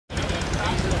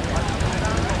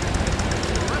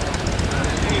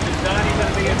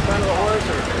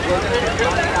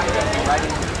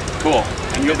Cool.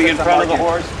 And you'll be in front of the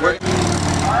horse? All right,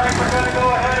 we're going to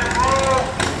go ahead and move.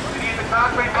 We need the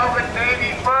concrete movement,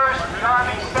 Navy first,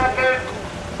 Army second.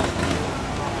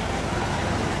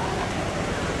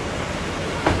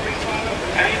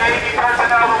 Any Navy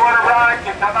personnel who want to ride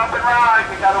can come up and ride.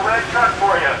 We got a red truck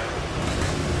for you.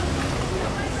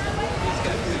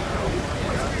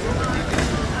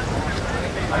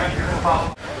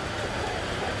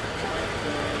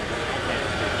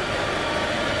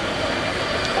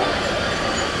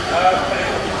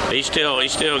 He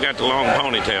still got the long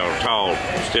ponytail, tall.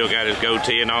 Still got his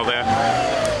goatee and all that.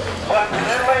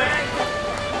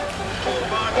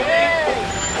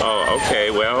 Oh,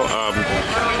 okay. Well,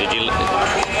 did you?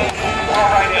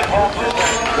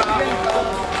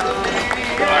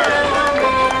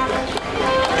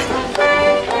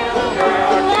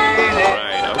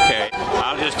 Right. Okay.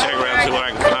 I'll just check around, see what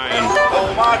I can find.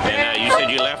 And you said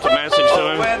you left a message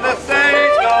to him.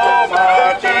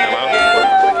 Hello.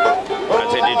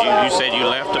 You said you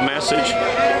left a message?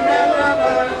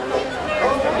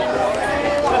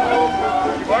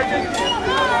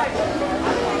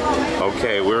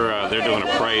 Okay, they're doing a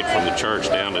parade from the church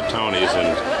down to Tony's,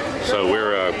 and so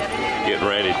we're getting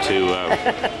ready to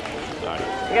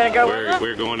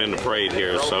we're going in the parade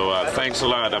here, so thanks a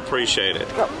lot, I appreciate it.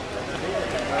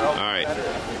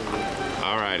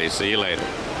 All righty, see you later.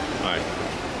 Bye.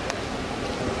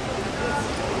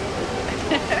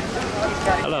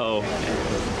 Hello.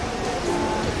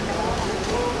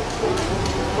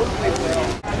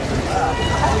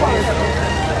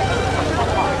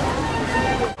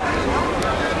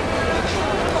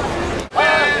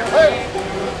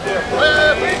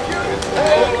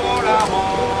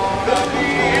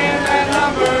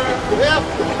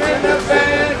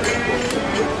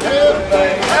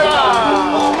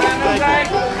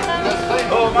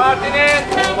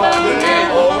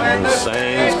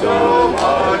 Saints go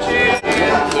marching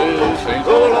into St. Oh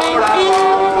Lord, I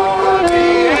want to be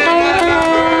in that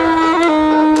number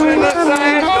when the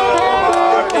saints go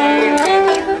marching in.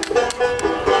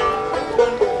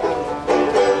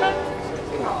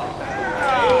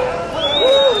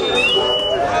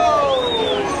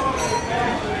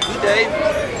 Dave?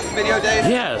 Video Dave?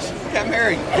 Yes. Got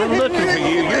married. I'm looking for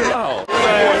you. You're all.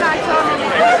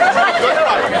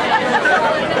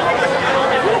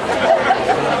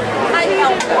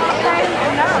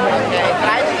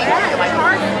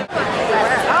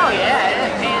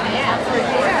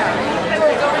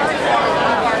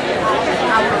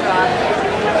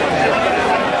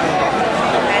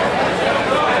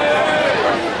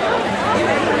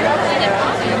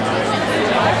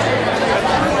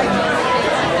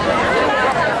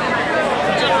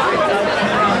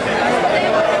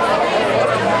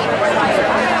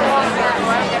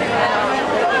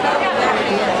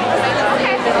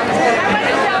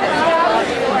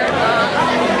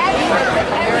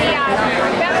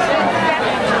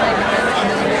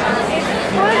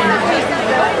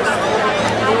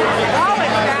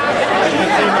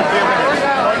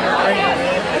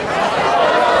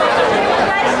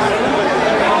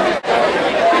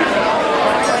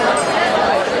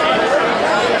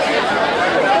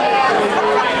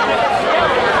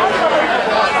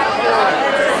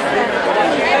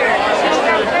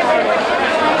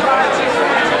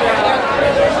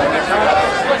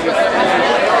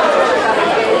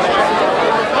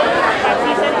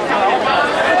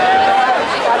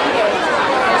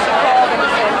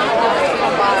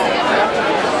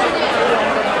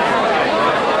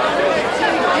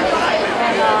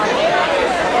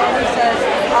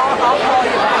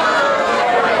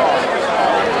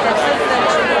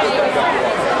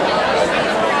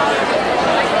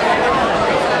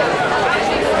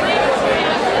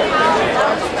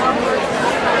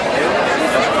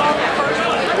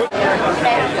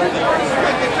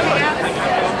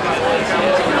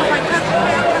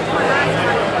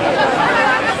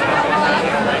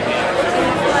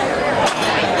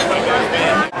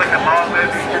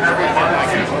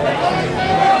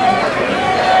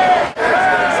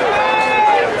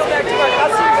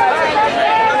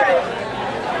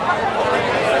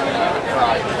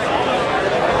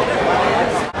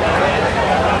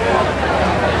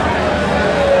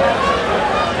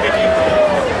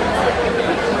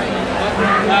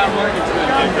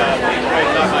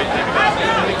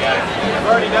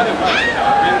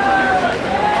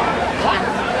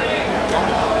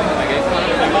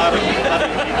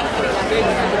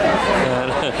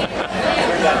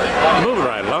 Moving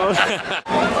right along.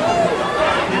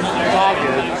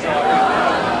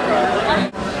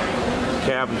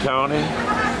 Captain Tony,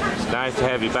 it's nice to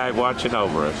have you back watching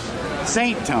over us.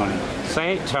 Saint Tony.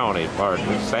 Saint Tony, pardon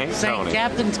me. Saint Tony.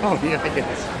 Captain Tony, I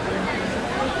guess.